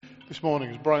This morning,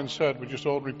 as Brian said, we're just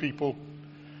ordinary people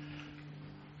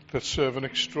that serve an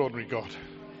extraordinary God.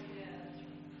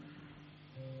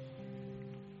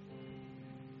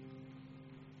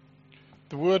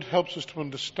 The Word helps us to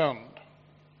understand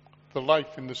the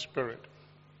life in the Spirit.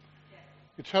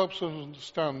 It helps us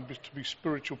understand to be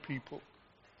spiritual people.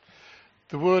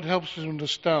 The Word helps us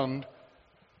understand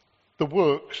the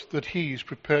works that He's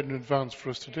prepared in advance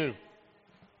for us to do.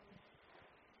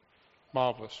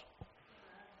 Marvellous.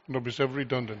 Nobody's ever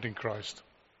redundant in Christ.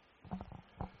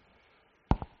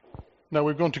 Now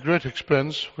we've gone to great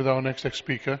expense with our next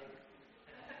speaker.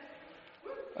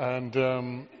 And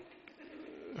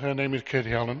her name is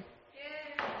Katie Allen.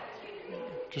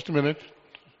 Just a minute.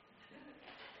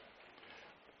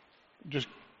 Just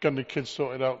get the kids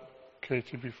sorted out,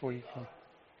 Katie, before you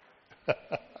come.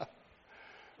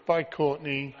 Bye,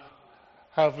 Courtney.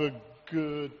 Have a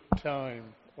good time.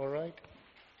 All right?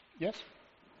 Yes?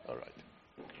 All right.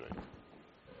 Great.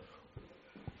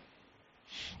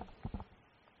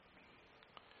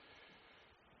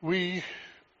 We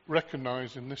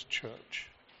recognize in this church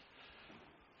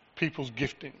people's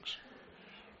giftings,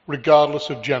 regardless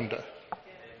of gender.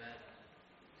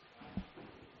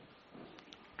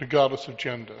 Regardless of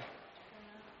gender.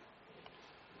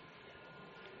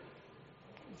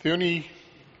 The only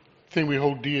thing we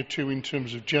hold dear to in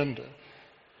terms of gender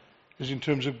is in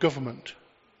terms of government.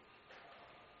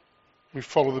 We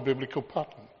follow the biblical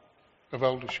pattern of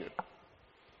eldership.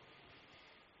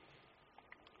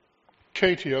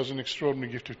 Katie has an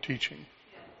extraordinary gift of teaching.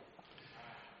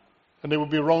 And it would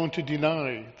be wrong to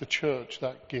deny the church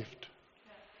that gift.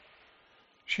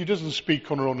 She doesn't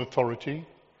speak on her own authority.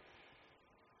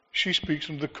 She speaks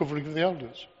under the covering of the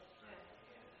elders.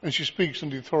 And she speaks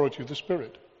under the authority of the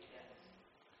Spirit.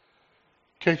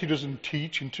 Katie doesn't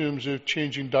teach in terms of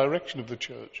changing direction of the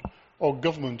church or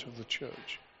government of the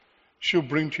church. She'll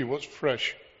bring to you what's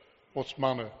fresh, what's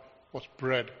manna, what's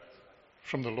bread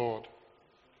from the Lord.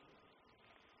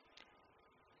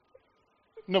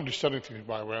 Nobody said anything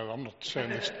by way. I'm not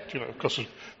saying this, because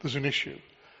there's an issue.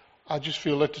 I just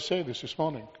feel led to say this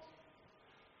morning.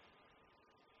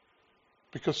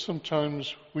 Because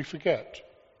sometimes we forget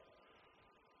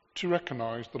to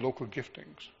recognize the local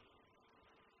giftings.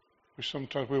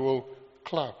 Sometimes we will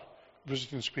clap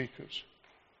visiting speakers.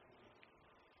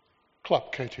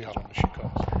 Clap Katie Allen as she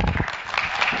comes.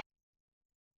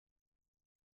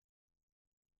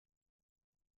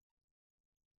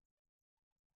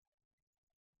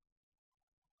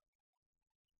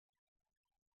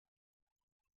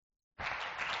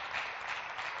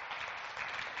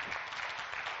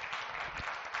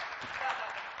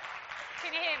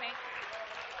 Can you hear me?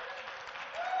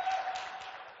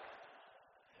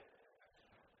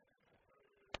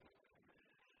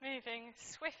 Moving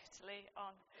swiftly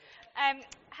on.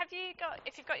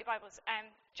 If you've got your Bibles,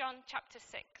 John chapter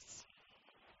 6.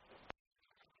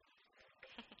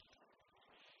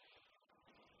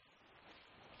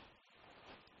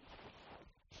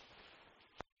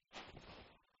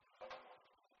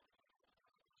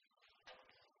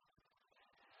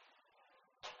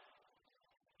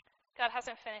 God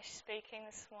hasn't finished speaking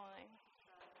this morning.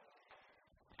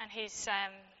 And He's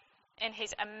in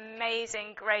His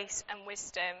amazing grace and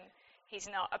wisdom, He's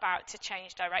not about to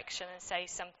change direction and say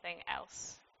something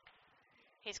else.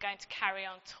 He's going to carry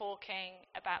on talking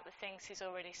about the things He's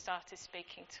already started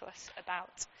speaking to us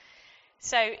about.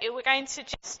 So we're going to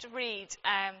just read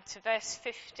to verse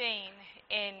 15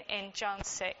 in John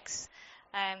 6,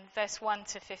 verse 1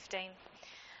 to 15.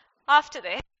 After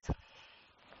this,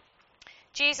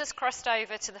 Jesus crossed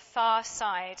over to the far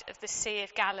side of the Sea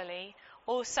of Galilee,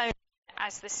 also known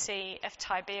as the Sea of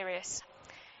Tiberias.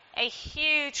 A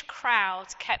huge crowd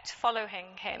kept following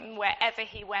Him wherever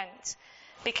He went,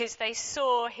 because they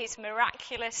saw His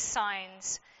miraculous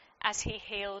signs as He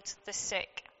healed the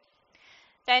sick.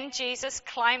 Then Jesus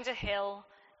climbed a hill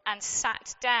and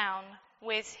sat down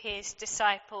with His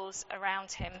disciples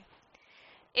around Him.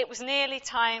 It was nearly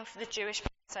time for the Jewish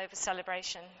Passover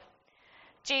celebration.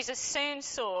 Jesus soon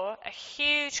saw a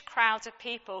huge crowd of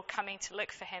people coming to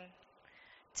look for Him.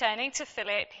 Turning to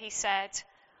Philip, He said,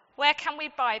 "Where can we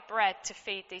buy bread to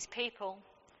feed these people?"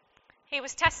 He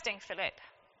was testing Philip,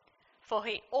 for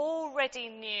he already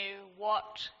knew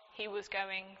what he was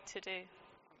going to do.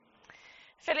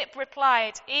 Philip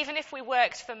replied, "Even if we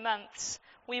worked for months,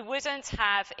 we wouldn't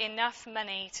have enough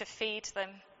money to feed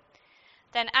them."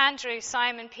 Then Andrew,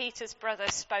 Simon Peter's brother,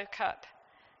 spoke up.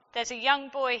 "There's a young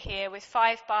boy here with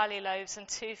 5 barley loaves and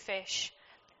 2 fish.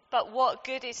 But what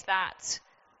good is that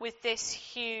with this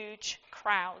huge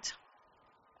crowd?"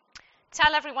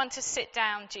 "Tell everyone to sit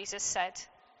down," Jesus said.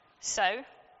 So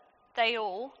they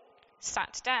all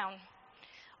sat down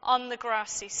on the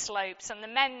grassy slopes, and the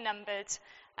men numbered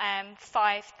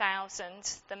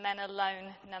 5,000. The men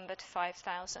alone numbered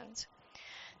 5,000.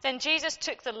 Then Jesus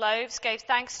took the loaves, gave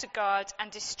thanks to God,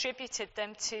 and distributed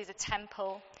them to the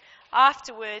temple.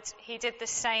 Afterwards, he did the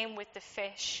same with the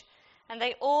fish, and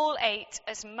they all ate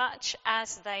as much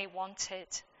as they wanted.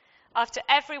 After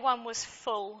everyone was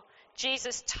full,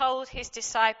 Jesus told his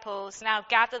disciples, "Now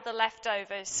gather the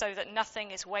leftovers so that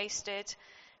nothing is wasted."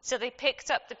 So they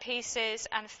picked up the pieces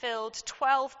and filled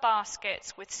 12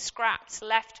 baskets with scraps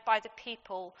left by the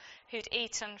people who'd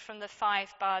eaten from the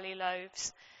 5 barley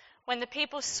loaves. When the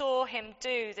people saw him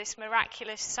do this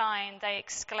miraculous sign, they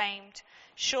exclaimed,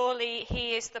 "Surely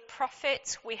he is the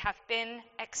prophet we have been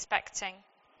expecting."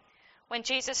 When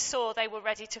Jesus saw they were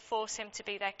ready to force him to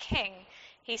be their king,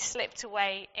 he slipped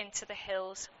away into the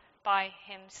hills by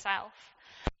himself.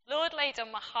 Lord laid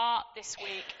on my heart this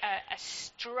week a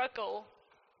struggle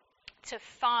to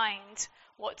find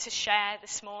what to share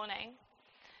this morning.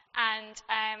 And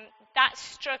that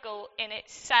struggle in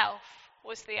itself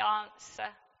was the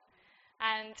answer.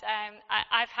 And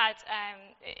I've had,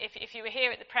 if you were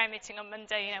here at the prayer meeting on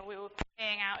Monday, we were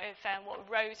praying out of what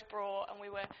Rose brought, and we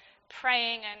were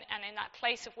praying and in that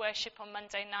place of worship on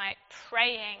Monday night,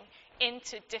 praying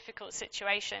into difficult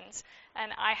situations.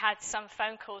 And I had some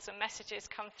phone calls and messages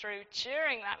come through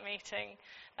during that meeting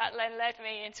that led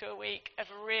me into a week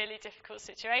of really difficult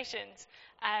situations,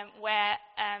 where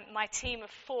my team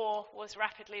of 4 was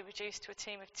rapidly reduced to a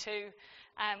team of 2,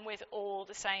 with all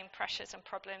the same pressures and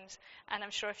problems. And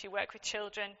I'm sure if you work with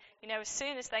children, as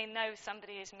soon as they know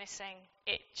somebody is missing,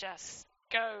 it just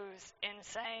goes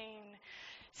insane.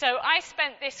 So I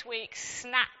spent this week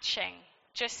snatching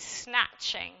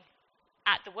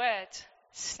at the word,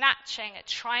 snatching at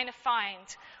trying to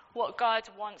find what God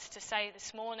wants to say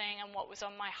this morning and what was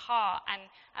on my heart,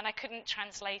 and I couldn't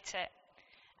translate it.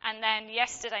 And then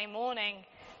yesterday morning,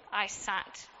 I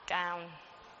sat down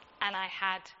and I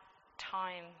had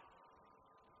time.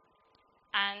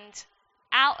 And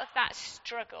out of that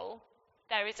struggle,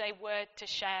 there is a word to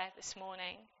share this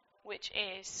morning, which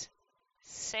is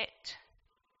sit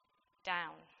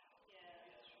down.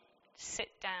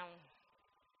 Sit down.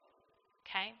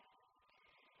 Okay?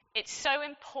 It's so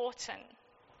important.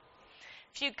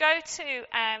 If you go to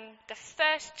the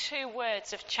first 2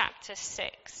 words of chapter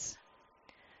 6,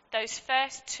 those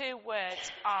first 2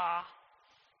 words are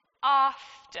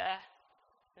after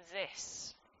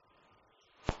this.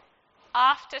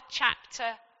 After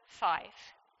chapter 5,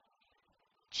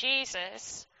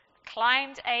 Jesus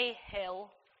climbed a hill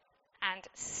and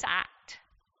sat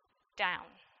down.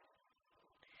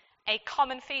 A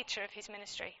common feature of his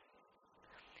ministry.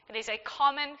 It is a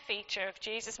common feature of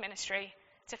Jesus' ministry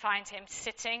to find him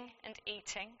sitting and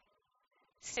eating,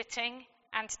 sitting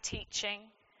and teaching,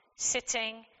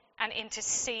 sitting and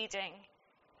interceding.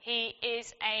 He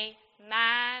is a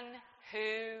man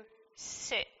who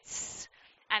sits,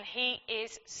 and he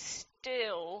is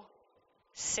still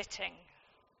sitting.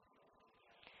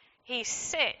 He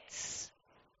sits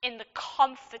in the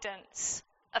confidence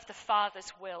of the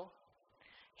Father's will.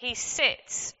 He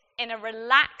sits in a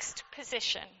relaxed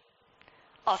position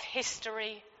of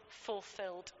history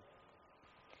fulfilled.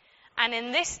 And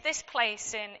in this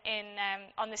place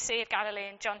on the Sea of Galilee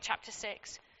in John chapter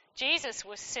 6, Jesus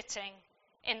was sitting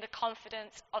in the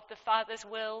confidence of the Father's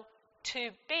will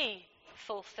to be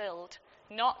fulfilled,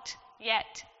 not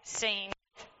yet seen,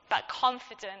 but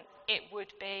confident it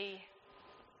would be.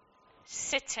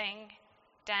 Sitting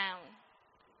down.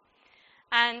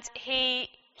 And he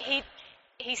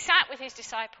sat with his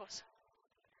disciples.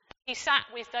 He sat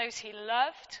with those he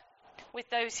loved, with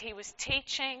those he was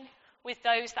teaching, with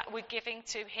those that were giving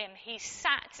to him. He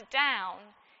sat down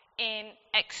in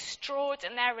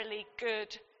extraordinarily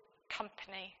good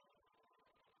company.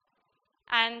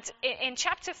 And in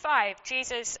chapter 5,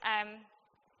 Jesus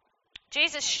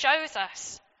shows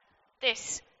us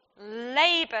this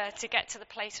labor to get to the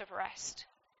place of rest.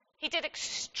 He did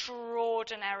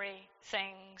extraordinary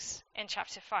things in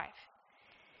chapter 5.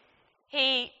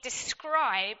 He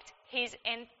described his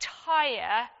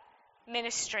entire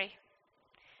ministry,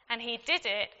 and he did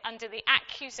it under the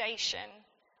accusation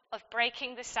of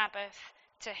breaking the Sabbath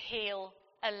to heal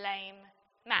a lame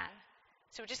man.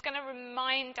 So we're just going to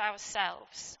remind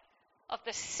ourselves of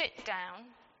the sit down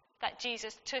that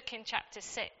Jesus took in chapter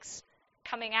 6,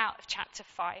 coming out of chapter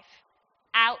 5,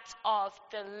 out of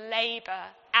the labor,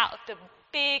 out of the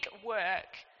big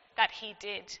work that he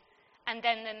did, and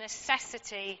then the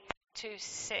necessity to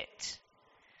sit.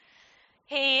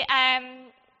 He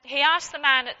asked the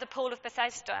man at the pool of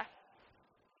Bethesda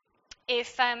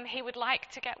if he would like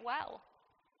to get well.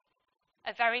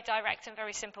 A very direct and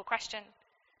very simple question.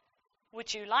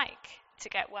 Would you like to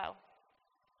get well?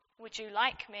 Would you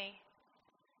like me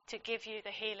to give you the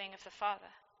healing of the Father?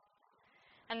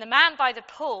 And the man by the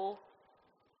pool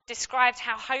described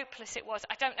how hopeless it was.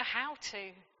 I don't know how to.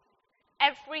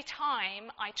 Every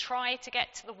time I try to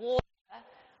get to the water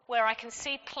where I can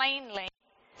see plainly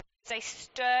there's a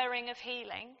stirring of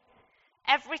healing,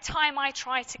 every time I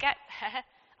try to get there,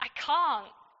 I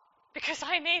can't because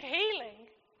I need healing.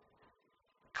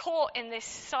 Caught in this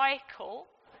cycle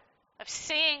of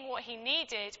seeing what he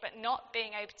needed but not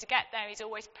being able to get there. He's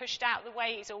always pushed out of the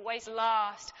way. He's always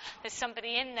last. There's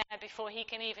somebody in there before he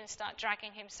can even start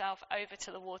dragging himself over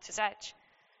to the water's edge.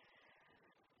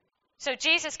 So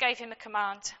Jesus gave him a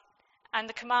command, and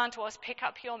the command was, pick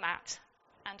up your mat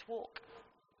and walk,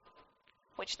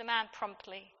 which the man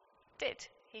promptly did.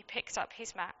 He picked up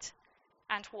his mat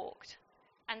and walked,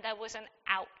 and there was an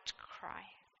outcry.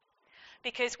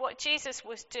 Because what Jesus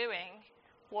was doing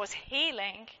was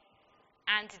healing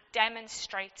and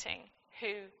demonstrating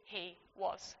who he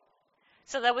was.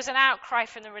 So there was an outcry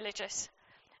from the religious,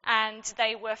 and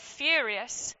they were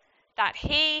furious that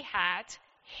he had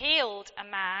healed a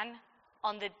man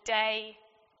on the day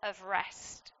of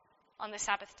rest, on the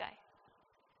Sabbath day.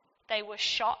 They were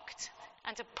shocked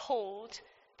and appalled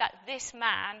that this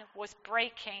man was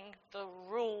breaking the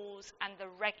rules and the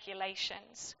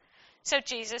regulations. So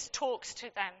Jesus talks to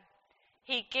them.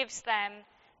 He gives them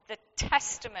the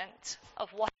testament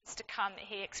of what is to come.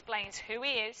 He explains who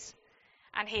he is,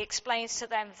 and he explains to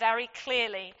them very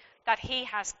clearly that he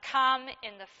has come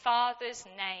in the Father's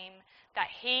name, that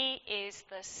he is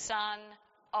the Son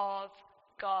of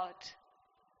God.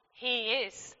 He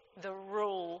is the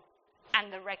rule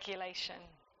and the regulation.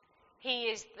 He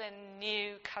is the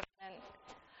new covenant.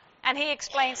 And he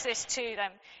explains this to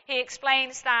them. He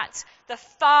explains that the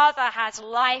Father has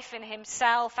life in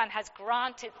himself and has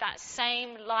granted that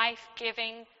same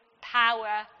life-giving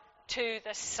power to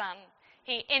the Son.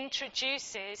 He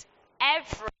introduces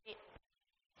every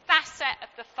facet of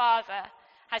the Father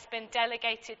has been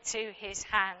delegated to his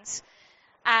hands.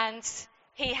 And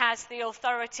he has the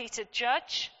authority to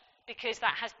judge, because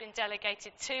that has been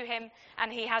delegated to him,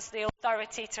 and he has the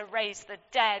authority to raise the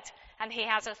dead, and he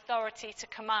has authority to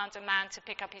command a man to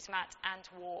pick up his mat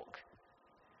and walk.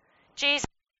 Jesus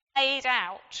laid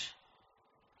out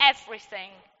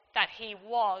everything that he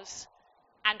was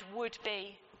and would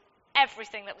be.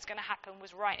 Everything that was going to happen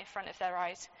was right in front of their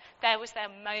eyes. There was their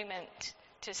moment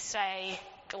to say,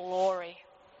 glory.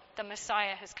 The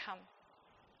Messiah has come.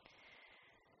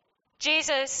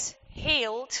 Jesus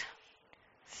healed,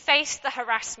 faced the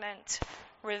harassment,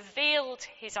 revealed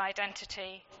his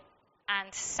identity,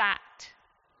 and sat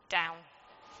down.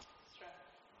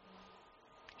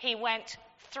 He went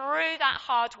through that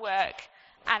hard work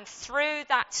and through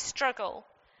that struggle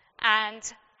and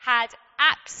had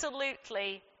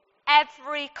absolutely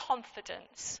every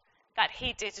confidence that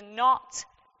he did not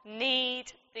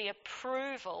need the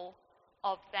approval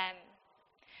of them.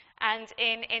 And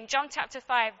in John chapter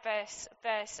 5,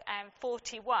 verse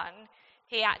 41,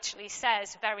 he actually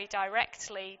says very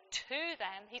directly to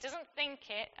them, he doesn't think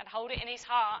it and hold it in his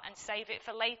heart and save it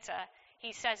for later.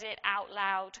 He says it out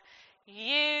loud.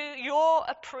 Your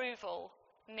approval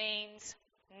means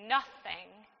nothing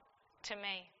to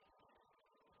me.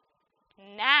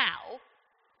 Now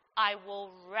I will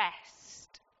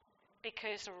rest,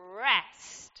 because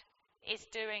rest is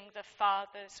doing the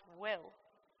Father's will.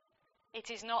 It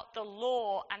is not the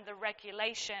law and the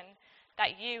regulation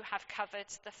that you have covered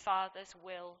the Father's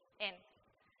will in.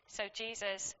 So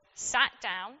Jesus sat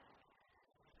down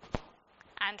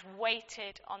and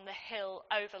waited on the hill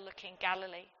overlooking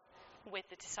Galilee with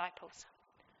the disciples.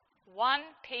 One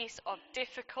piece of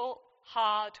difficult,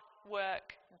 hard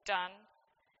work done,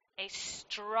 a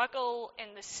struggle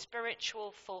in the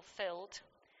spiritual fulfilled,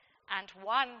 and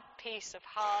one piece of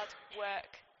hard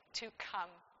work to come.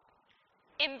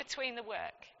 In between the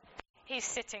work, he's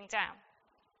sitting down.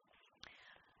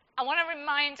 I want to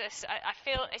remind us, I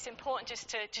feel it's important just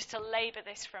to labour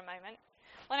this for a moment.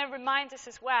 I want to remind us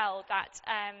as well that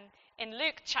in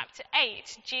Luke chapter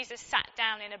 8, Jesus sat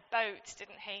down in a boat,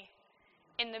 didn't he?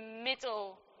 In the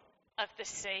middle of the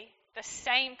sea, the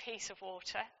same piece of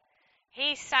water.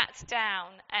 He sat down,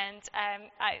 and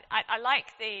I like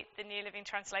the New Living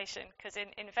Translation, because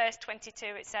in verse 22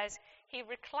 it says, he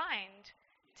reclined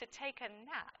to take a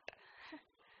nap.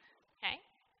 Okay?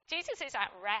 Jesus is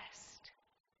at rest.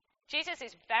 Jesus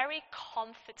is very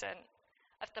confident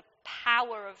of the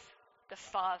power of the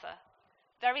Father,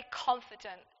 very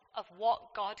confident of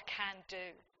what God can do.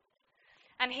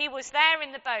 And he was there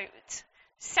in the boat,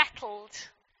 settled,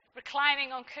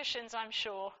 reclining on cushions, I'm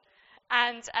sure,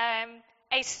 And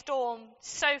a storm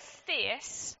so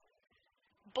fierce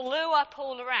blew up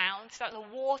all around that the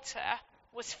water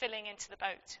was filling into the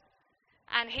boat.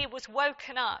 And he was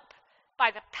woken up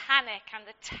by the panic and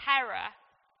the terror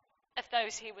of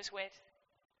those he was with.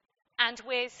 And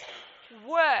with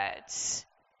words,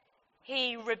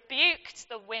 he rebuked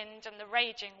the wind and the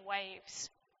raging waves,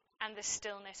 and the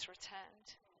stillness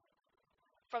returned.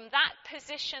 From that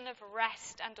position of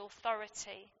rest and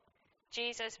authority,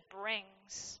 Jesus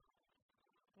brings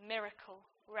miracle,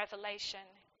 revelation,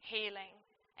 healing,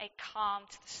 a calm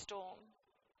to the storm.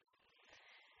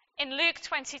 In Luke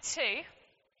 22,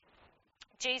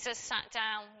 Jesus sat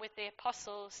down with the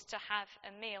apostles to have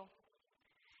a meal.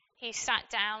 He sat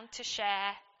down to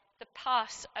share the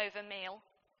Passover meal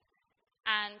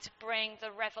and bring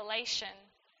the revelation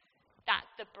that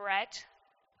the bread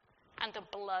and the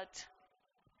blood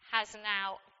has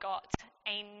now got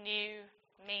a new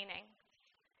meaning.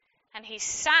 And he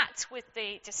sat with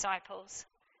the disciples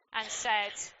and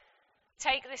said,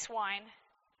 "Take this wine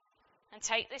and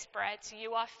take this bread.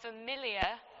 You are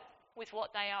familiar with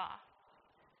what they are.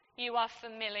 You are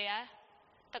familiar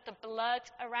that the blood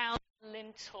around the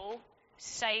lintel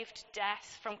saved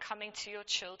death from coming to your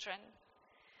children.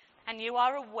 And you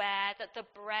are aware that the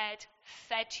bread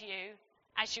fed you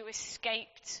as you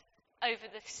escaped over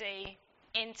the sea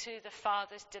into the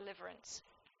Father's deliverance.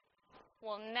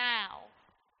 Well, now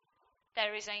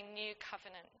there is a new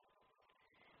covenant.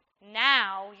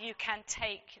 Now you can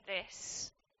take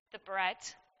this, the bread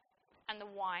and the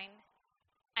wine,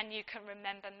 and you can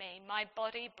remember me, my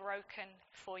body broken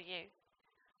for you,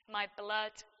 my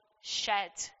blood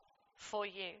shed for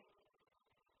you."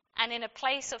 And in a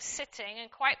place of sitting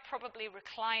and quite probably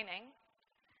reclining,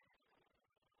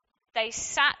 they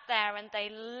sat there and they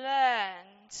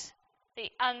learned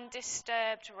the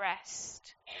undisturbed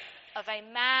rest of a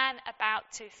man about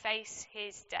to face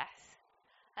his death,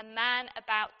 a man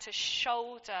about to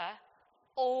shoulder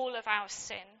all of our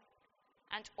sin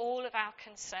and all of our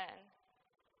concern,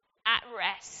 at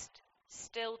rest,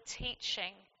 still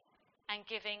teaching and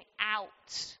giving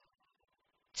out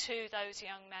to those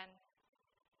young men,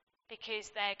 because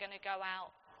they're going to go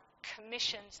out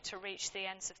commissioned to reach the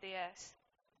ends of the earth.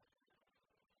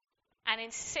 And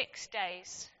in 6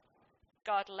 days,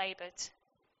 God labored.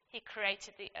 He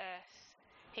created the earth.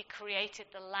 He created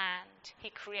the land. He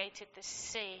created the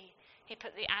sea. He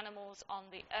put the animals on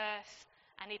the earth,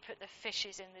 and he put the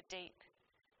fishes in the deep.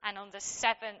 And on the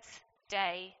 7th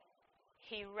day,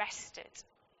 he rested.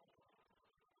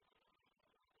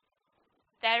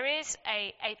 There is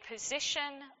a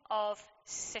position of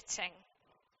sitting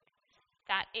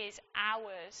that is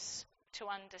ours to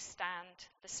understand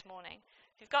this morning.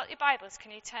 If you've got your Bibles,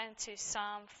 can you turn to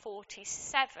Psalm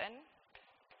 47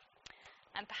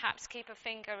 and perhaps keep a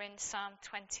finger in Psalm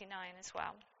 29 as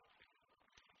well.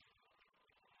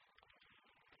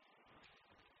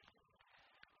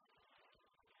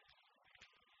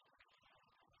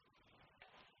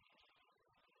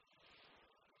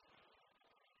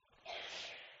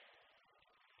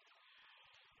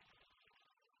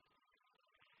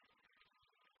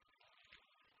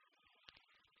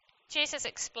 Jesus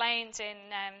explains in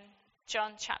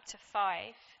John chapter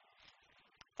 5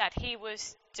 that he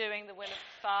was doing the will of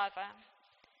the Father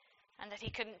and that he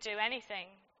couldn't do anything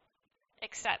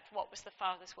except what was the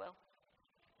Father's will.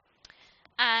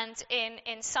 And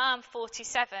in Psalm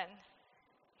 47,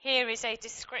 here is a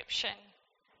description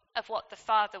of what the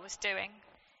Father was doing.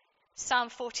 Psalm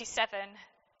 47,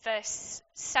 verse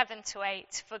 7 to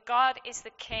 8. "For God is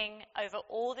the King over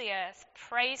all the earth.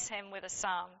 Praise him with a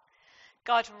psalm.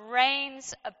 God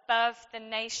reigns above the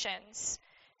nations,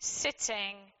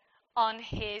 sitting on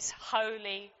his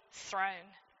holy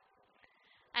throne."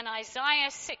 And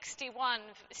Isaiah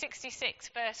 66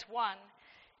 verse 1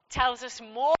 tells us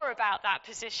more about that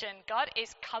position. God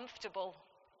is comfortable.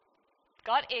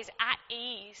 God is at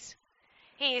ease.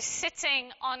 He is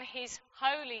sitting on his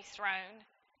holy throne,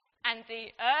 and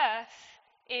the earth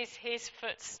is his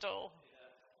footstool.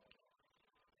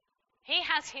 He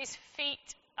has his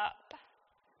feet up.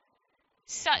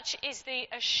 Such is the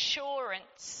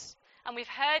assurance, and we've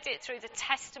heard it through the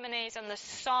testimonies and the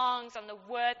songs and the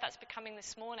word that's becoming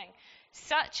this morning.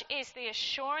 Such is the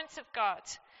assurance of God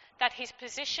that his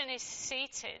position is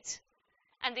seated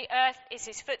and the earth is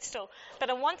his footstool. But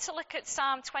I want to look at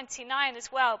Psalm 29 as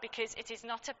well, because it is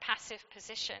not a passive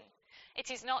position.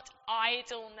 It is not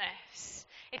idleness.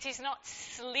 It is not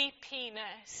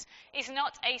sleepiness. It's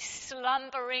not a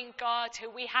slumbering God who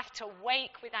we have to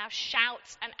wake with our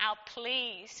shouts and our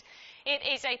pleas. It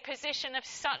is a position of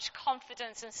such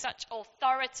confidence and such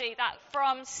authority that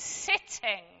from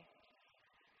sitting,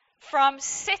 From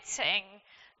sitting,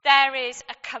 there is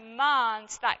a command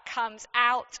that comes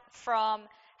out from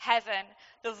heaven.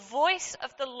 The voice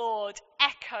of the Lord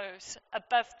echoes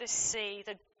above the sea.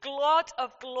 The God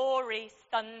of glory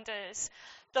thunders.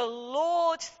 The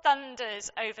Lord thunders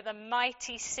over the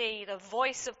mighty sea. The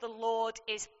voice of the Lord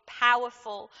is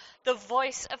powerful. The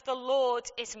voice of the Lord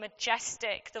is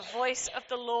majestic. The voice of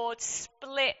the Lord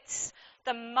splits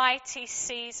the mighty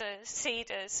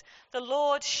cedars. The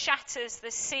Lord shatters the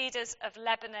cedars of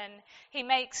Lebanon. He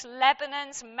makes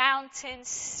Lebanon's mountains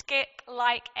skip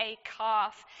like a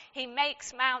calf. He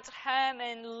makes Mount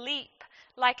Hermon leap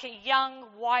like a young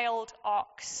wild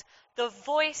ox. The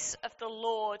voice of the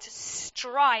Lord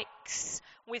strikes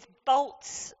with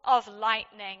bolts of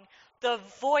lightning. The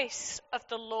voice of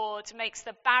the Lord makes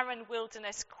the barren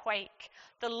wilderness quake.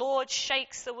 The Lord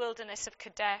shakes the wilderness of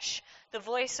Kadesh. The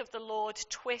voice of the Lord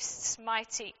twists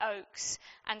mighty oaks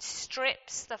and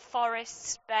strips the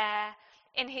forests bare.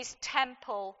 In his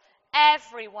temple,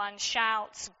 everyone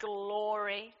shouts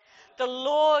glory. The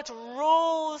Lord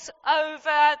rules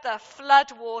over the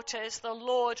floodwaters. The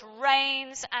Lord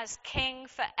reigns as king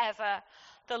forever.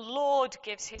 The Lord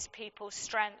gives his people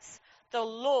strength. The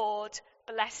Lord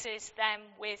blesses them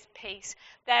with peace.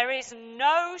 There is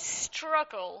no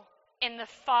struggle in the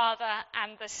Father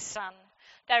and the Son.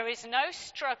 There is no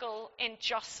struggle in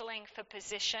jostling for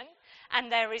position,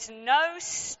 and there is no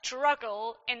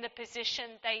struggle in the position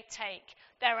they take.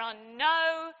 There are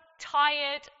no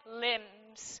tired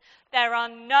limbs. There are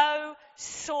no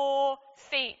sore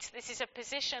feet. This is a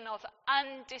position of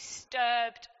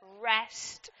undisturbed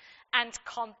rest and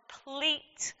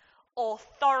complete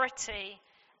authority,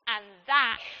 and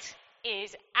that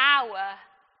is our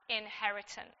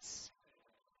inheritance.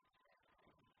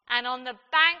 And on the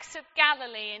banks of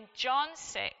Galilee in John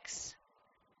 6,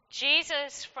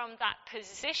 Jesus, from that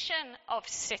position of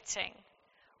sitting,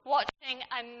 watching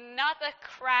another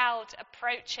crowd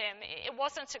approach him. It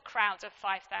wasn't a crowd of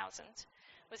 5,000. It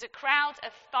was a crowd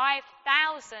of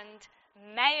 5,000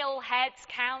 male heads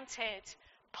counted,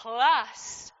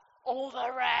 plus all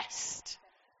the rest.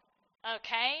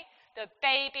 Okay? The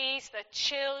babies, the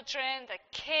children, the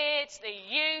kids, the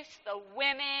youth, the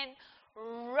women,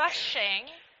 rushing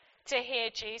to hear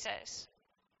Jesus.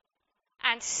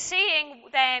 And seeing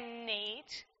their need,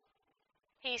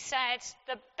 he said,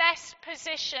 the best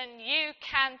position you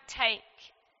can take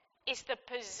is the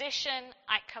position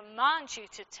I command you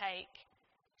to take.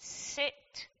 Sit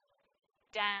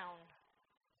down.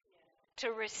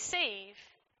 To receive,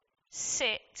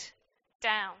 sit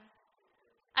down.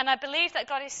 And I believe that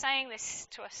God is saying this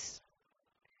to us.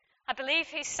 I believe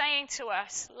he's saying to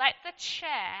us, let the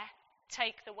chair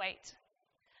take the weight.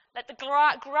 Let the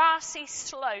grassy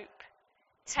slope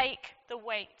take the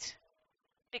weight.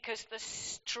 Because the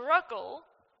struggle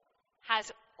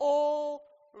has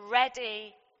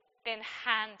already been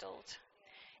handled.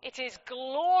 It is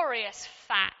glorious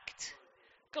fact,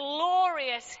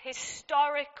 glorious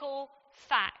historical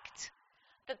fact,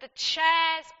 that the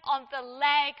chairs on the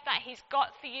leg that he's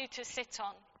got for you to sit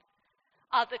on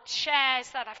are the chairs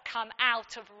that have come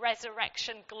out of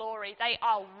resurrection glory. They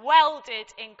are welded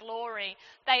in glory.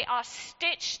 They are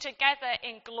stitched together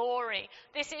in glory.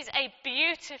 This is a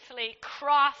beautifully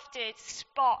crafted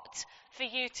spot for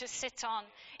you to sit on.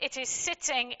 It is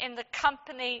sitting in the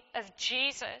company of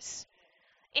Jesus.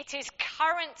 It is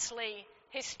currently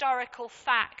historical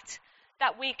fact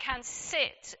that we can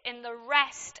sit in the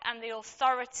rest and the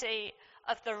authority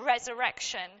of the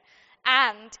resurrection.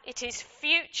 And it is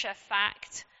future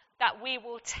fact that we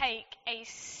will take a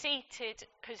seated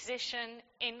position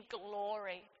in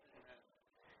glory.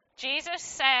 Jesus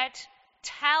said,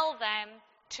 tell them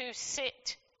to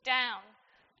sit down.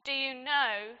 Do you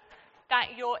know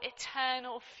that your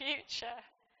eternal future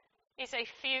is a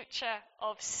future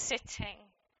of sitting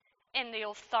in the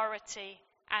authority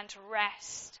and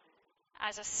rest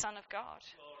as a son of God?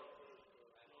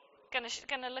 Going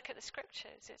to look at the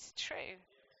scriptures. It's true.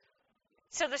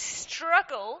 So the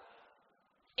struggle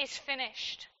is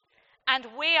finished, and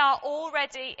we are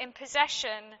already in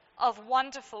possession of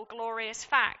wonderful, glorious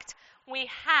fact. We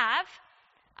have,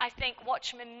 I think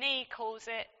Watchman Nee calls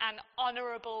it, an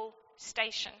honourable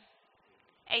station,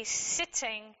 a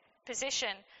sitting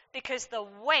position, because the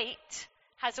weight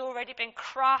has already been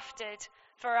crafted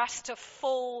for us to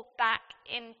fall back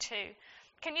into.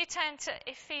 Can you turn to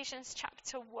Ephesians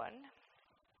chapter 1?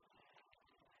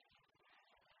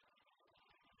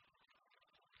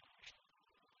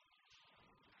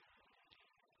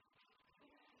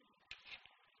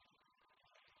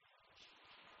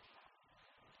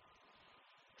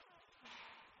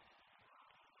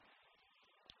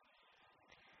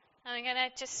 And I'm going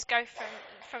to just go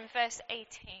from verse 18.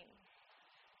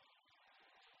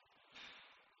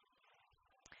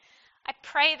 I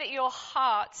pray that your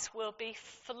hearts will be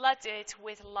flooded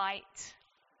with light.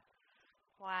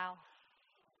 Wow.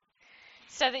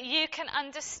 So that you can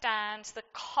understand the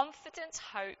confident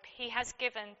hope he has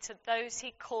given to those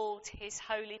he called his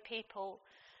holy people,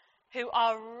 who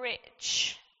are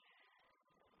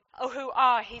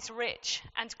his rich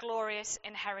and glorious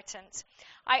inheritance.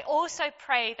 I also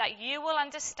pray that you will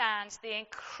understand the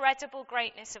incredible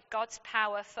greatness of God's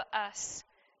power for us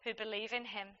who believe in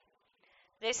him.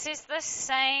 This is the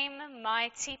same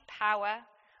mighty power.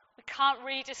 We can't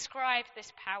re-describe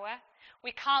this power.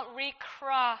 We can't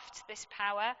recraft this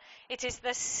power. It is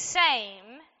the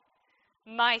same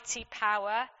mighty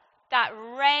power that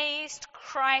raised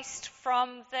Christ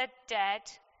from the dead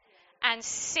and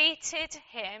seated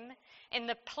him in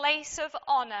the place of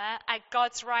honor at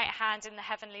God's right hand in the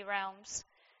heavenly realms.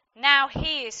 Now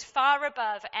he is far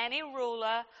above any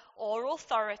ruler or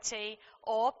authority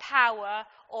or power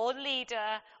or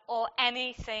leader or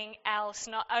anything else,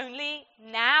 not only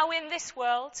now in this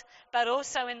world, but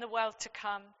also in the world to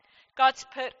come. God's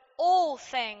put all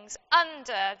things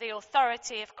under the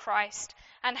authority of Christ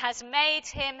and has made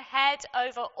him head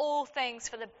over all things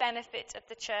for the benefit of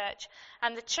the church.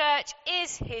 And the church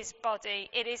is his body.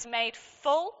 It is made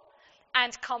full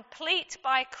and complete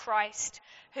by Christ,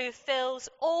 who fills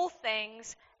all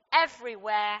things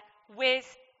everywhere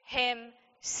with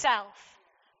himself.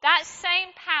 That same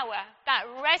power, that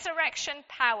resurrection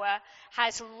power,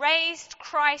 has raised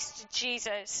Christ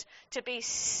Jesus to be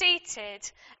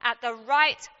seated at the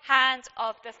right hand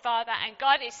of the Father. And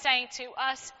God is saying to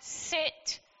us,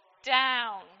 sit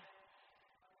down.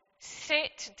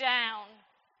 Sit down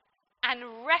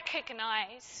and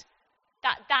recognize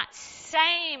that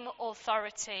same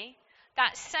authority,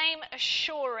 that same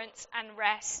assurance and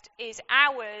rest is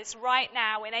ours right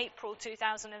now in April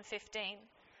 2015.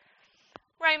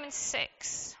 Romans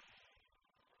 6.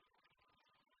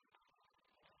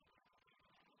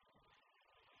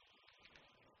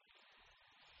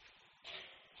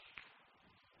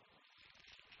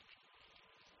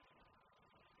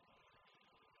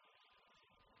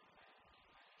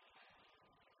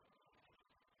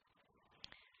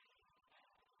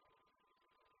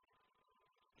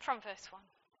 From verse 1.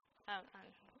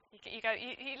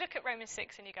 You look at Romans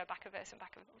 6 and you go back a verse and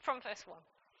back from verse 1.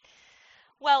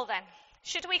 Well then,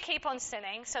 should we keep on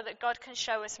sinning so that God can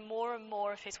show us more and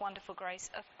more of his wonderful grace?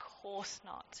 Of course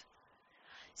not.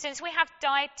 Since we have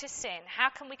died to sin, how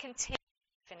can we continue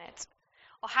in it?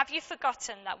 Or have you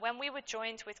forgotten that when we were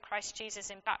joined with Christ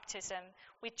Jesus in baptism,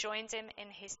 we joined him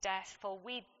in his death? For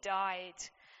we died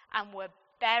and were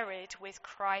buried with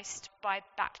Christ by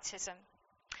baptism.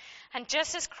 And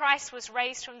just as Christ was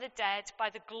raised from the dead by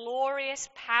the glorious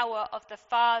power of the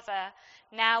Father,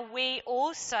 now we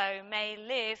also may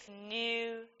live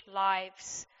new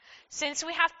lives. Since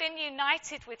we have been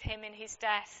united with him in his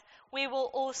death, we will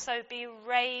also be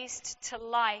raised to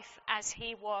life as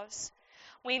he was.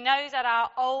 We know that our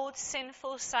old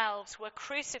sinful selves were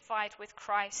crucified with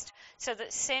Christ so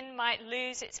that sin might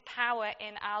lose its power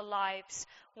in our lives.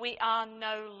 We are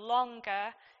no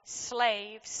longer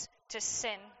slaves to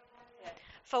sin.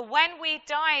 For when we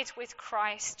died with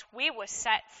Christ, we were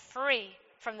set free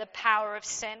from the power of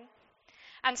sin.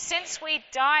 And since we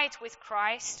died with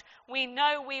Christ, we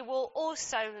know we will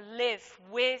also live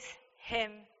with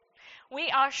him. We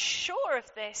are sure of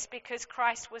this because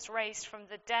Christ was raised from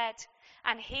the dead,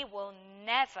 and he will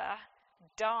never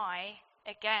die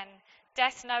again.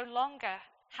 Death no longer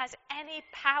has any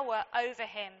power over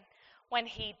him. When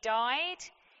he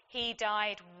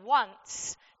died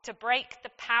once to break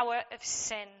the power of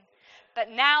sin.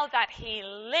 But now that he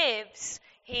lives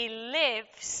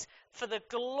for the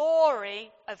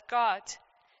glory of God.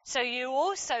 So you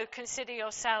also consider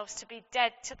yourselves to be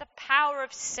dead to the power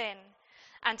of sin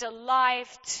and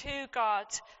alive to God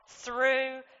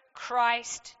through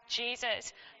Christ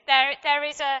Jesus. There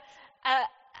is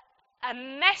a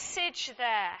message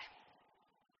there.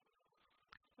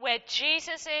 Where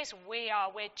Jesus is, we are.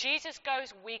 Where Jesus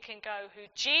goes, we can go. Who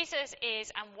Jesus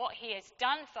is and what he has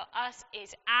done for us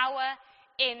is our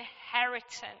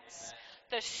inheritance.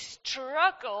 The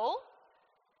struggle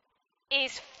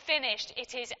is finished.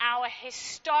 It is our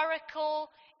historical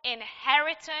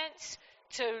inheritance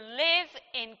to live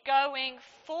in going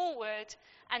forward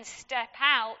and step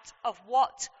out of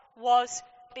what was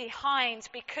behind,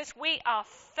 because we are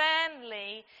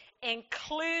firmly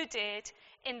included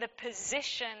in the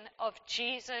position of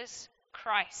Jesus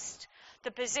Christ.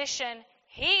 The position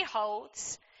he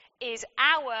holds is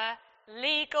our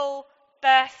legal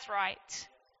birthright.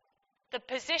 The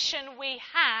position we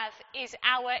have is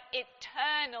our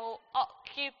eternal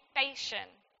occupation.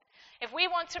 If we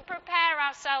want to prepare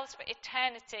ourselves for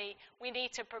eternity, we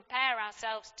need to prepare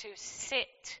ourselves to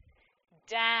sit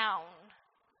down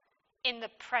in the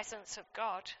presence of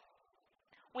God.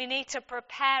 We need to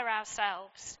prepare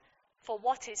ourselves for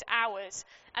what is ours.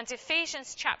 And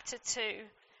Ephesians chapter 2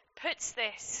 puts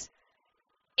this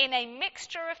in a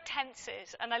mixture of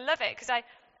tenses. And I love it because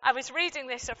I was reading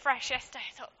this afresh yesterday.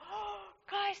 I thought, oh,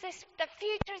 guys, the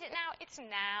future, is it now? It's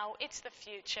now. It's the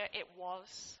future. It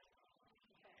was.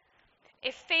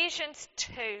 Ephesians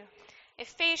 2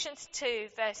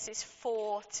 verses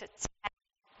 4 to 10.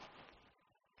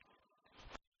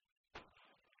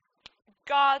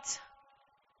 God,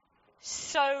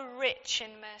 so rich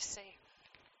in mercy,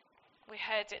 we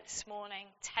heard it this morning,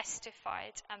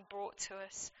 testified and brought to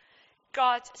us.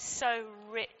 God, so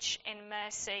rich in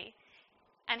mercy,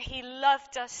 and he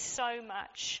loved us so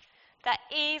much that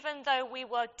even though we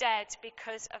were dead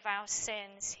because of our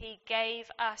sins, he gave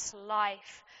us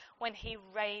life when he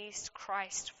raised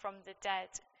Christ from the dead.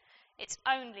 It's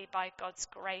only by God's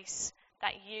grace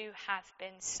that you have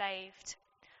been saved.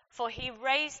 For he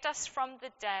raised us from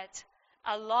the dead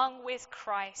along with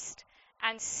Christ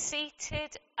and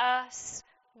seated us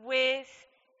with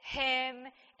him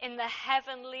in the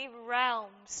heavenly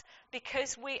realms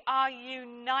because we are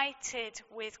united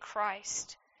with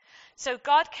Christ. So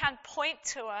God can point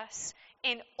to us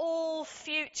in all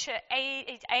future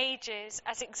ages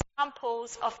as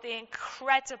examples of the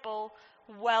incredible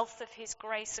wealth of his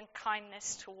grace and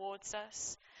kindness towards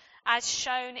us, as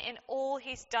shown in all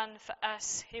he's done for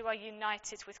us who are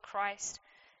united with Christ.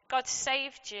 God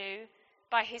saved you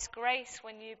by his grace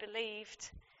when you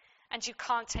believed, and you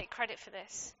can't take credit for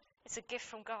this. It's a gift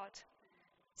from God.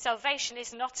 Salvation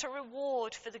is not a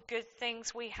reward for the good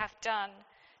things we have done,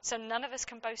 so none of us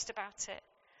can boast about it.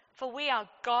 For we are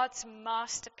God's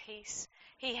masterpiece.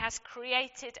 He has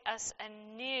created us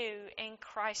anew in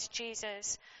Christ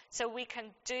Jesus, so we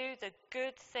can do the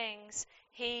good things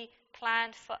he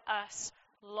planned for us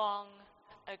long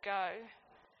ago.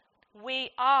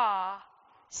 We are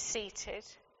seated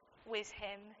with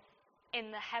him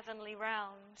in the heavenly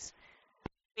realms.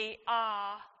 We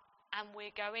are, and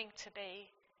we're going to be,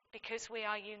 because we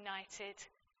are united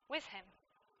with him.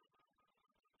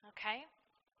 Okay?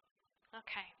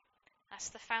 Okay. That's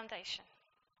the foundation.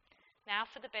 Now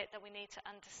for the bit that we need to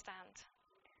understand.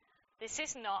 This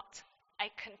is not a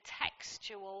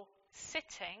contextual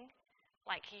sitting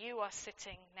like you are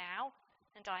sitting now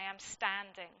and I am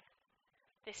standing.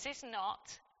 This is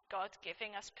not God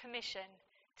giving us permission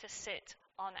to sit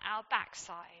on our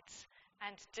backsides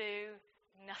and do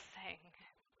nothing.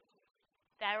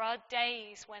 There are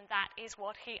days when that is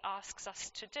what he asks us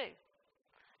to do.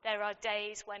 There are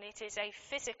days when it is a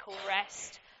physical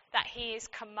rest that he is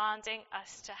commanding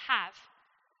us to have.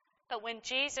 But when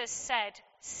Jesus said,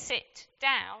 sit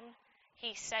down,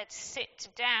 he said, sit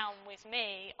down with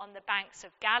me on the banks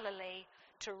of Galilee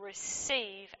to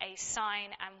receive a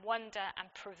sign and wonder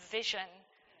and provision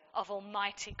of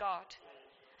Almighty God.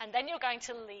 And then you're going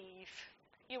to leave.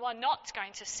 You are not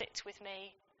going to sit with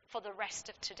me for the rest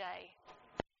of today.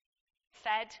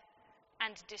 Fed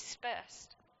and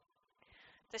dispersed.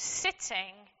 The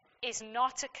sitting is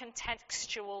not a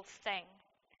contextual thing.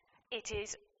 It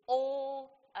is all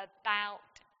about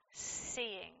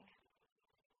seeing.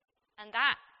 And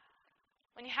that,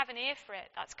 when you have an ear for it,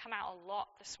 that's come out a lot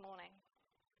this morning.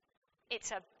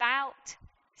 It's about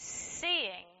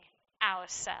seeing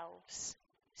ourselves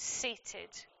seated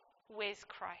with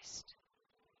Christ.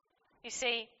 You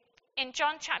see, in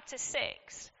John chapter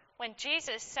 6, when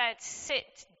Jesus said,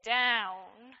 sit down,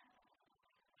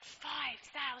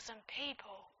 5,000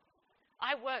 people.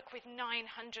 I work with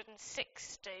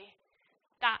 960.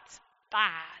 That's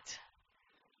bad.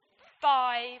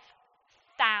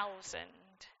 5,000.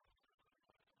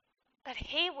 But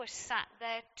he was sat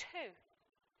there too.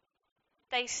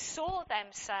 They saw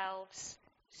themselves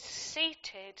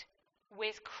seated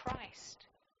with Christ.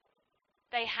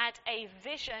 They had a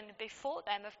vision before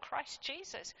them of Christ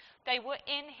Jesus. They were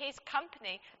in his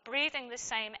company, breathing the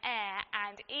same air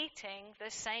and eating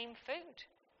the same food.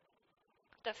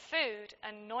 The food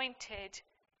anointed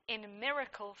in a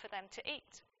miracle for them to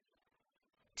eat.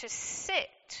 To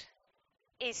sit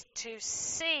is to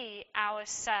see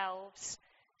ourselves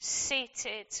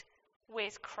seated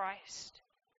with Christ.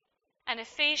 And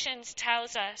Ephesians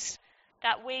tells us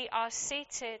that we are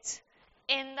seated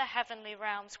in the heavenly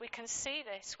realms. We can see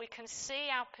this. We can see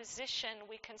our position.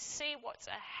 We can see what's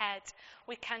ahead.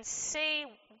 We can see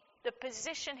the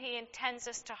position he intends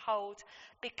us to hold,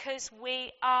 because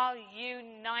we are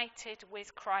united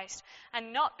with Christ,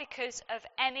 and not because of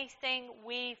anything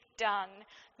we've done,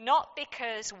 not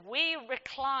because we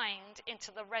reclined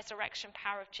into the resurrection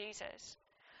power of Jesus,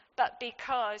 but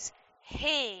because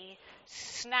he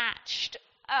snatched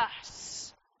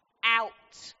us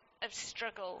out of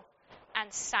struggle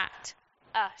and sat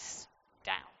us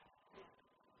down.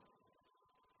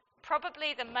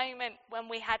 Probably the moment when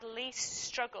we had least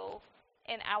struggle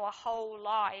in our whole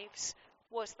lives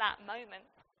was that moment.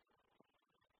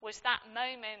 Was that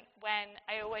moment when,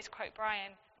 I always quote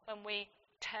Brian, when we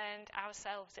turned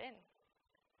ourselves in,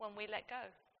 when we let go.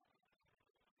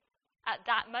 At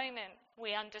that moment,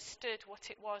 we understood what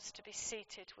it was to be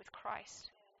seated with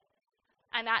Christ.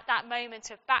 And at that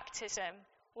moment of baptism,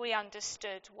 we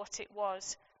understood what it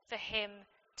was for him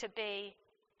to be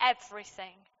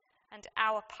everything. And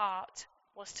our part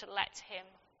was to let him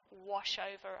wash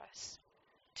over us,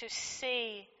 to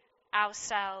see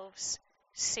ourselves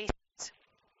seated.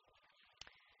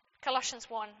 Colossians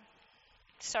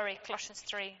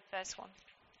 3, verse 1.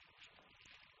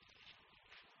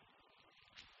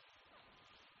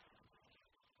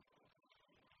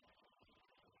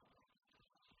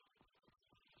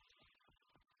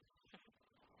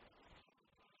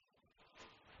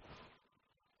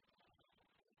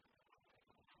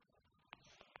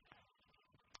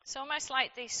 It's almost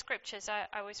like these scriptures.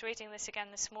 I was reading this again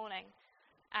this morning,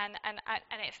 and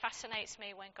it fascinates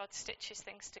me when God stitches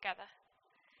things together.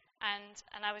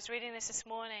 And I was reading this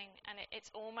morning, and it's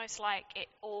almost like it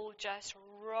all just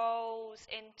rolls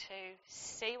into,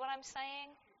 see what I'm saying?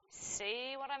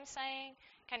 See what I'm saying?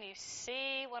 Can you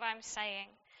see what I'm saying?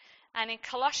 And in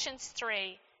Colossians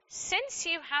 3, since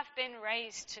you have been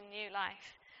raised to new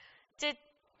life. Did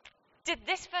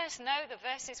this verse know the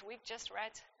verses we've just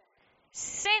read?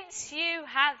 Since you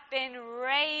have been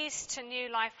raised to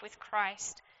new life with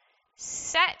Christ,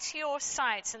 set your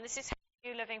sights, and this is how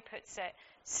New Living puts it,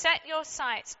 set your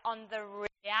sights on the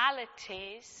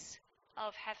realities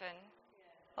of heaven.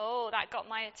 Oh, that got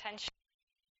my attention.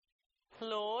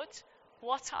 Lord,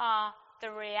 what are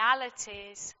the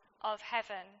realities of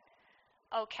heaven?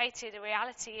 Oh, Katie, the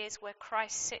reality is where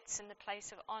Christ sits in the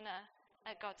place of honor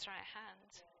at God's right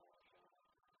hand.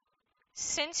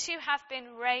 Since you have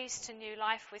been raised to new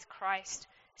life with Christ,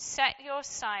 set your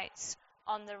sights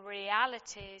on the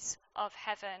realities of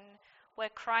heaven, where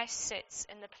Christ sits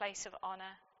in the place of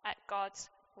honor at God's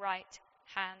right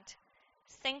hand.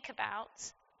 Think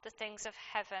about the things of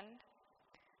heaven,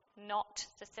 not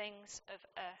the things of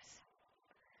earth.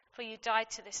 For you died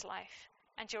to this life,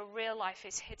 and your real life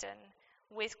is hidden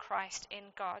with Christ in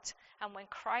God. And when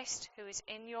Christ, who is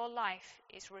in your life,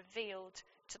 is revealed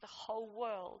to the whole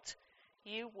world,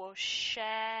 you will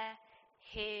share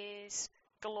his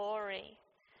glory.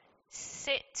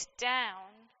 Sit down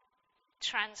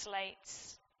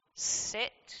translates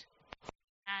sit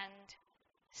and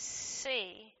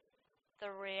see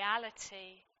the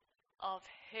reality of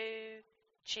who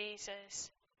Jesus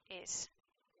is.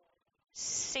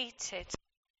 Seated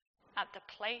at the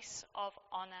place of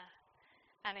honor.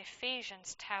 And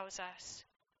Ephesians tells us,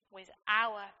 with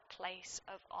our place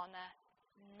of honor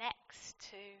next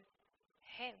to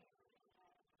him.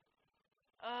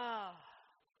 Oh,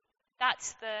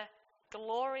 that's the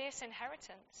glorious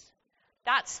inheritance.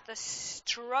 That's the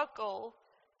struggle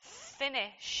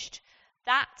finished.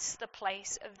 That's the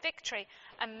place of victory.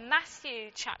 And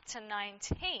Matthew chapter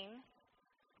 19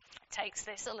 takes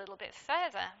this a little bit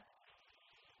further.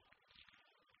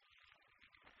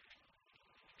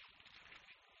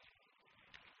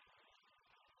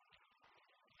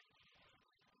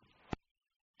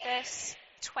 Verse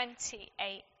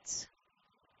 28.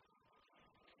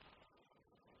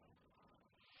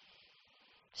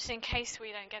 Just in case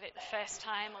we don't get it the first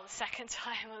time or the second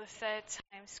time or the third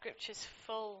time, Scripture's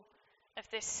full of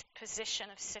this position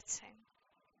of sitting.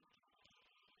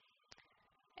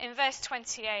 In verse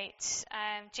 28,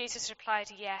 Jesus replied,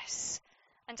 "Yes,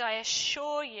 and I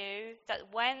assure you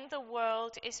that when the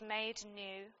world is made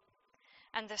new,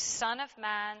 and the Son of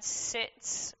Man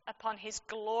sits upon his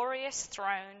glorious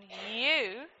throne,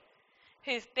 you,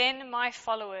 who've been my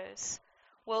followers,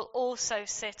 will also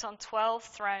sit on 12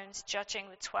 thrones judging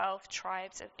the 12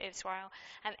 tribes of Israel.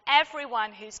 And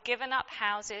everyone who's given up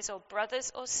houses or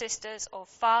brothers or sisters or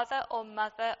father or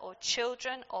mother or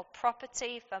children or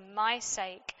property for my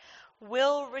sake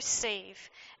will receive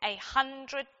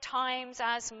 100 times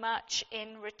as much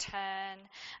in return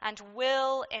and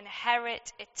will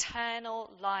inherit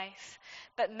eternal life.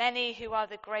 But many who are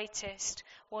the greatest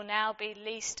will now be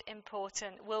least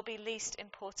important, will be least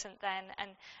important then,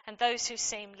 and those who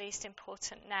seem least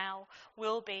important now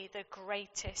will be the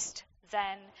greatest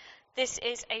then. This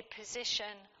is a position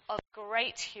of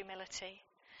great humility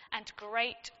and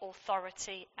great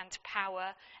authority and power,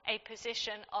 a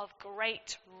position of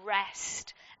great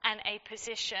rest and a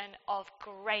position of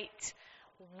great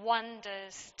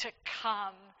wonders to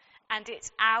come. And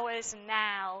it's ours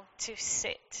now to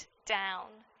sit down.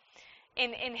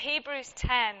 In Hebrews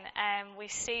 10, we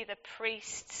see the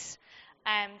priests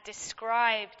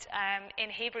described in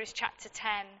Hebrews chapter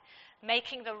 10,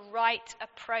 making the right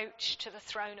approach to the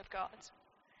throne of God.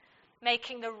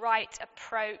 Making the right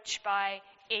approach by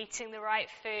eating the right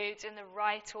foods in the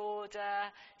right order,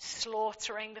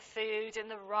 slaughtering the food in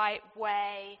the right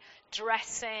way,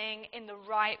 dressing in the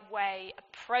right way,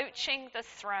 approaching the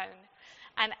throne.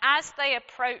 And as they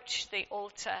approach the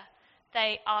altar,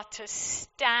 they are to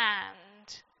stand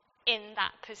in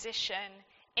that position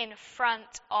in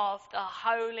front of the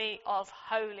Holy of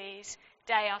Holies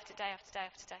day after day after day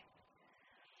after day.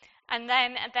 And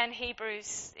then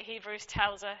Hebrews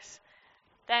tells us,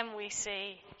 then we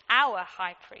see our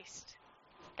high priest.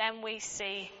 Then we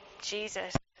see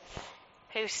Jesus,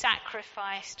 who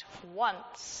sacrificed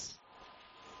once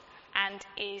and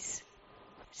is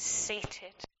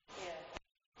seated.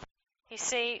 You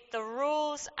see, the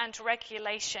rules and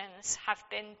regulations have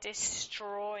been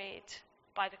destroyed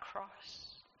by the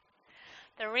cross.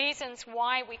 The reasons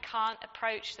why we can't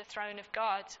approach the throne of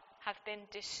God have been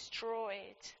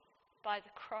destroyed by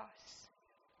the cross.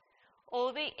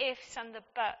 All the ifs and the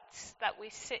buts that we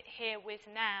sit here with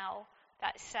now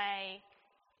that say,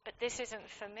 but this isn't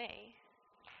for me,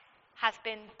 have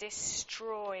been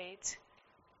destroyed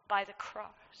by the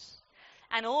cross.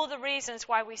 And all the reasons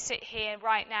why we sit here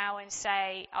right now and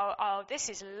say, oh, this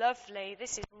is lovely,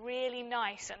 this is really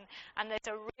nice, and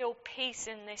there's a real peace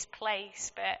in this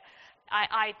place, but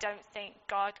I don't think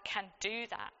God can do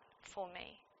that for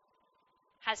me,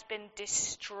 has been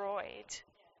destroyed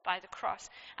by the cross.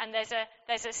 And there's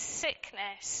a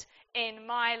sickness in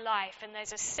my life, and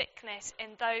there's a sickness in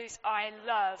those I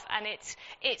love, and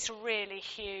it's really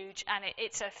huge, and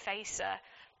it's a facer.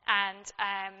 And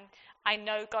I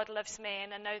know God loves me,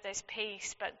 and I know there's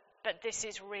peace, but this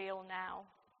is real now.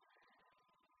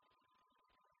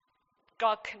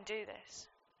 God can do this.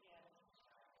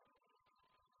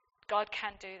 God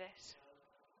can do this.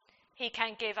 He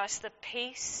can give us the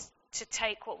peace to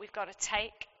take what we've got to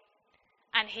take,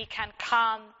 and he can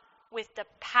come with the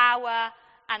power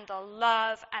and the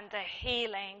love and the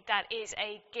healing that is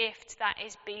a gift that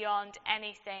is beyond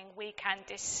anything we can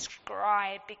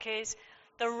describe, because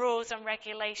the rules and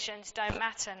regulations don't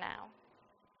matter now.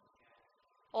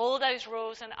 All those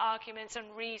rules and arguments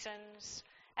and reasons,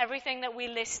 everything that we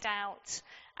list out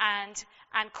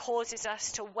and causes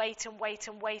us to wait and wait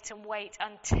and wait and wait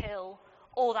until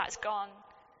all that's gone.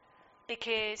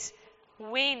 Because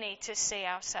we need to see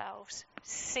ourselves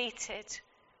seated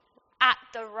at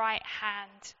the right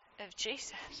hand of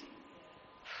Jesus.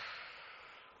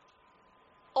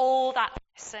 All that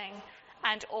blessing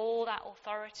and all that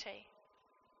authority.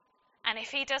 And if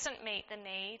he doesn't meet the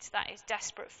needs that is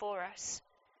desperate for us,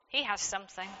 he has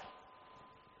something.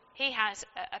 He has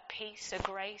a peace, a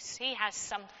grace. He has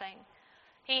something.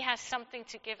 He has something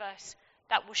to give us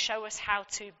that will show us how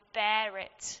to bear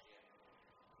it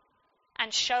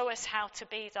and show us how to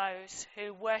be those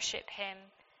who worship him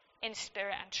in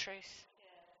spirit and truth.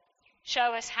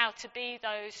 Show us how to be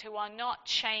those who are not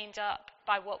chained up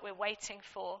by what we're waiting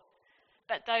for,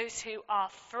 but those who are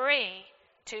free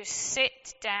to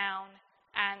sit down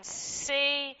and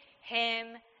see him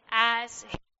as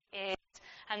he is,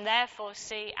 and therefore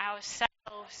see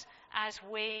ourselves as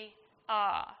we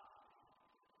are.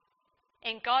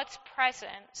 In God's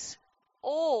presence,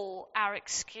 all our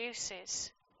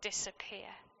excuses disappear.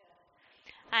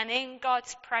 And in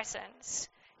God's presence,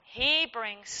 he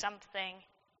brings something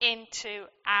into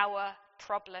our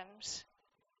problems.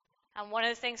 And one of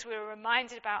the things we were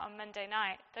reminded about on Monday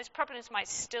night, those problems might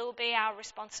still be our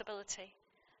responsibility,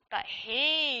 but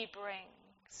he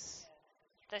brings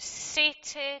the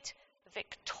seated,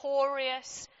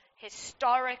 victorious,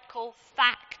 historical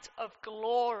fact of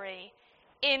glory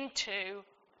into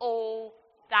all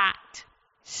that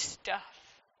stuff.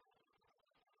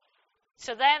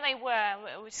 So there they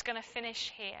were, we're just going to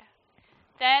finish here.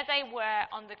 There they were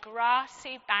on the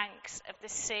grassy banks of the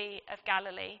Sea of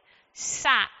Galilee,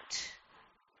 sat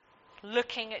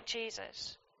looking at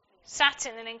Jesus. sat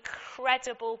in an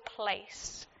incredible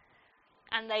place.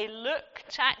 And they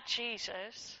looked at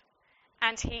Jesus,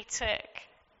 and he took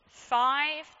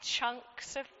 5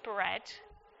 chunks of bread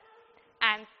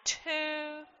and 2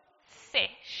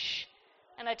 fish.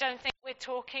 And I don't think we're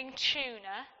talking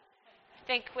tuna. I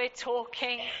think we're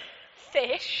talking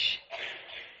fish.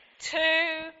 2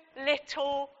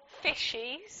 little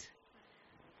fishies.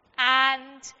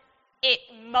 And it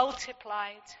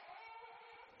multiplied.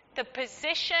 The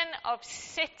position of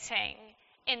sitting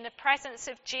in the presence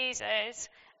of Jesus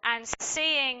and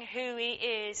seeing who he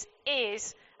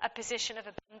is a position of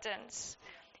abundance.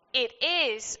 It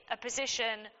is a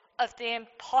position of the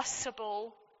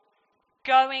impossible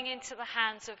going into the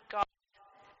hands of God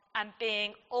and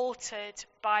being altered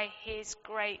by his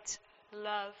great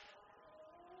love.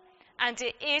 And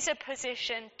it is a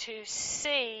position to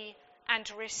see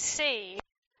and receive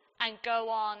and go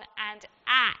on and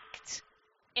act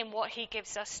in what he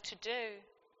gives us to do.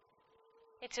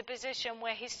 It's a position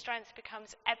where his strength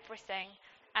becomes everything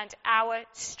and our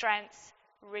strength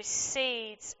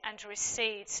recedes and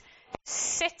recedes.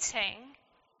 Sitting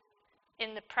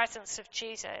in the presence of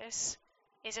Jesus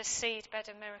is a seedbed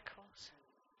of miracles.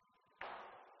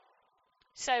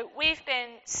 So we've been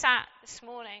sat this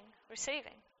morning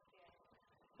receiving.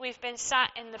 We've been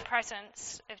sat in the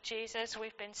presence of Jesus.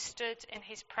 We've been stood in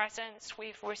his presence.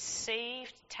 We've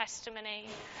received testimony,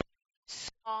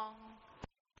 song,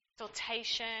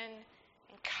 exaltation,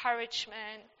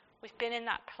 encouragement. We've been in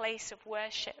that place of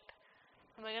worship.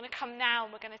 And we're going to come now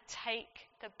and we're going to take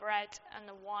the bread and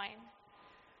the wine.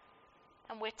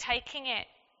 And we're taking it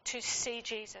to see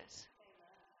Jesus.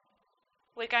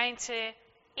 We're going to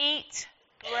eat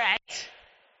bread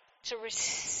to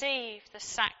receive the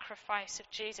sacrifice of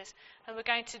Jesus. And we're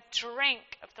going to drink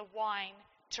of the wine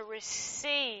to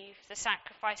receive the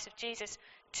sacrifice of Jesus,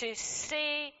 to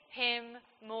see him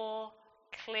more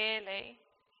clearly.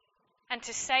 And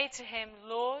to say to him,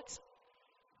 Lord,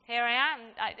 here I am.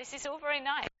 This is all very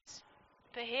nice,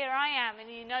 but here I am, and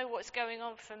you know what's going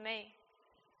on for me.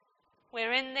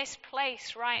 We're in this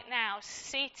place right now,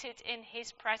 seated in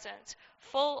his presence,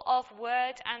 full of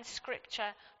word and scripture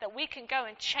that we can go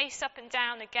and chase up and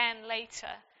down again later,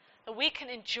 that we can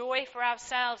enjoy for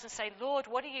ourselves and say, Lord,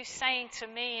 what are you saying to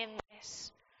me in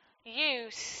this? You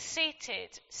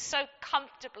seated so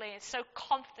comfortably and so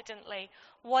confidently,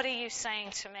 what are you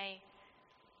saying to me?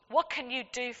 What can you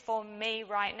do for me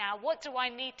right now? What do I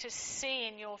need to see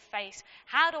in your face?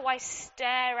 How do I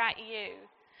stare at you?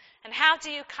 And how do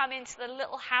you come into the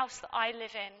little house that I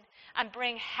live in and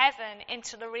bring heaven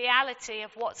into the reality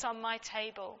of what's on my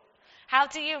table? How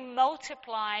do you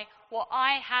multiply what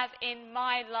I have in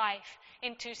my life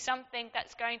into something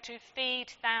that's going to feed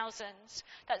thousands,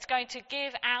 that's going to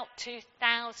give out to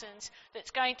thousands,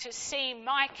 that's going to see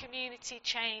my community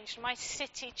changed, my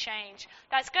city changed,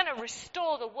 that's going to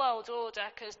restore the world order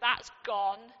because that's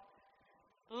gone?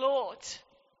 Lord,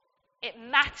 it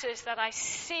matters that I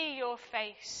see your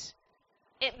face.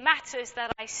 It matters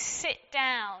that I sit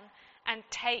down and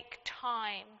take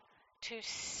time to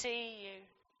see you.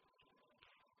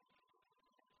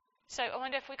 So I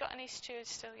wonder if we've got any stewards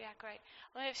still. Yeah, great.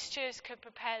 I wonder if stewards could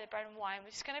prepare the bread and wine. We're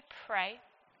just going to pray.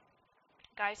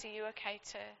 Guys, are you okay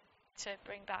to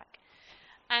bring back?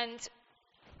 And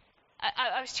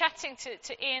I was chatting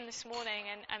to Ian this morning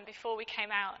and before we came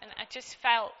out, and I just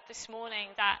felt this morning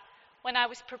that when I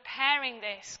was preparing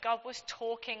this, God was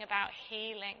talking about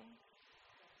healing.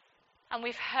 And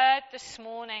we've heard this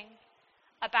morning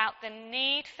about the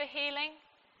need for healing,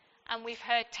 and we've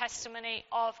heard testimony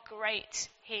of great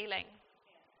healing.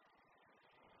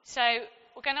 So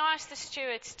we're going to ask the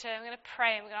stewards I'm going to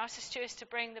pray, and we're going to ask the stewards to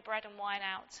bring the bread and wine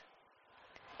out.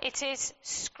 It is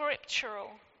scriptural,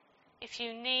 if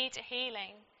you need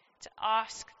healing, to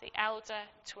ask the elder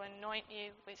to anoint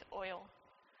you with oil.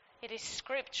 It is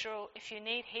scriptural, if you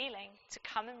need healing, to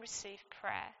come and receive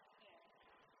prayer.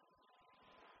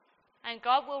 And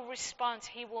God will respond.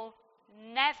 He will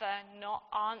never not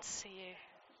answer you.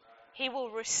 He will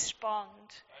respond.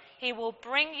 He will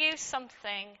bring you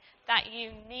something that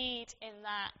you need in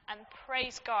that. And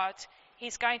praise God,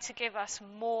 he's going to give us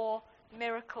more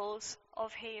miracles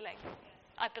of healing.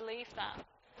 I believe that.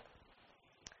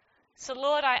 So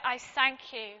Lord, I thank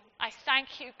you. I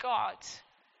thank you, God.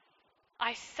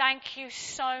 I thank you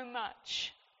so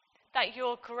much that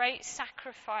your great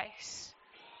sacrifice,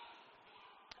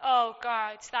 oh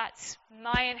God, that's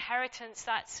my inheritance.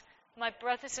 That's my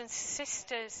brothers and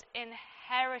sisters'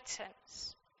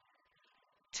 inheritance.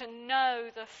 To know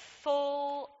the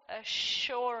full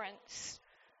assurance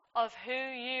of who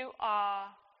you are,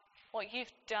 what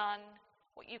you've done,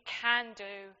 what you can do,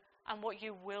 and what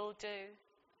you will do.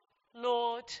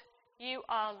 Lord, you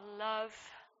are love.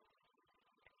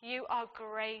 You are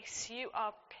grace. You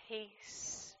are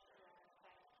peace.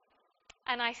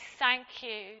 And I thank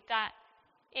you that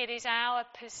it is our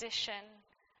position,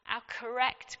 our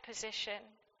correct position,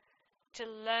 to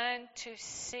learn to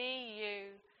see you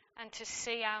and to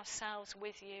see ourselves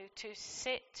with you, to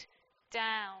sit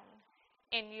down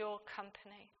in your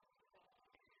company.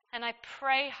 And I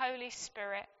pray, Holy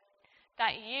Spirit,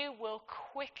 that you will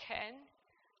quicken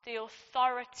the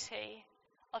authority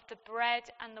of the bread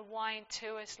and the wine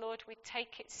to us. Lord, we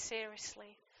take it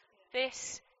seriously.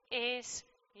 This is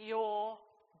your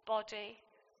body.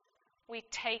 We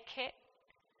take it,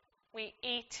 we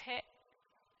eat it,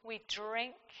 we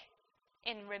drink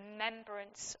in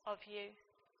remembrance of you.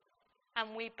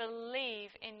 And we believe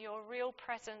in your real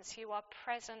presence. You are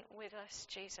present with us,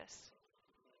 Jesus.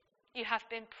 You have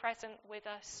been present with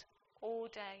us all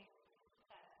day.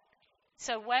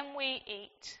 So when we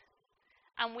eat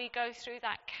and we go through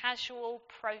that casual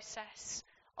process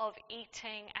of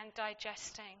eating and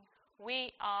digesting,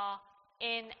 we are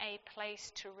in a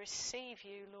place to receive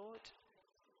you, Lord.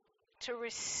 To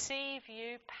receive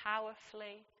you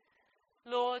powerfully.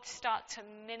 Lord, start to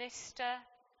minister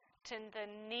to the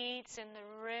needs in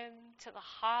the room, to the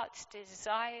heart's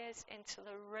desires into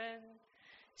the room.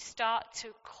 Start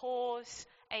to cause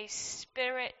a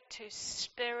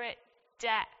spirit-to-spirit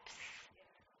depth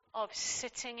of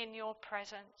sitting in your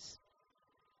presence.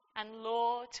 And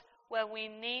Lord, where we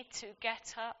need to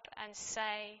get up and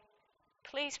say,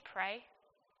 please pray.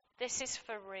 This is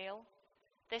for real.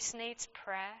 This needs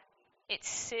prayer. It's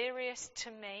serious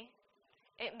to me.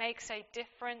 It makes a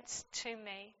difference to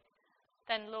me.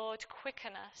 Then, Lord,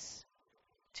 quicken us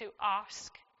to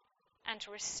ask and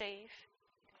receive,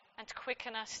 and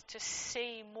quicken us to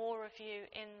see more of you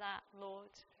in that, Lord.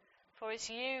 For it's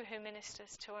you who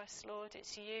ministers to us, Lord.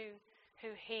 It's you who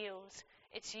heals.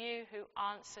 It's you who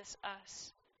answers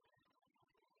us.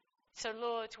 So,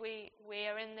 Lord, we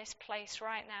are in this place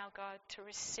right now, God, to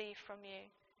receive from you.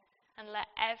 And let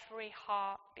every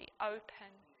heart be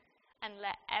open, and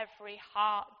let every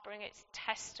heart bring its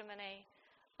testimony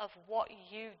of what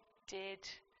you did,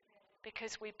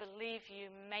 because we believe you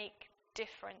make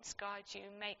difference, God. You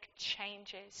make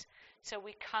changes. So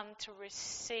we come to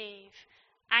receive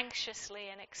anxiously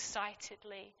and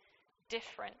excitedly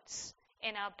difference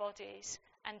in our bodies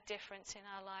and difference in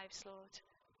our lives,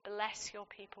 Lord. Bless your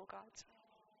people, God.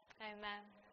 Amen.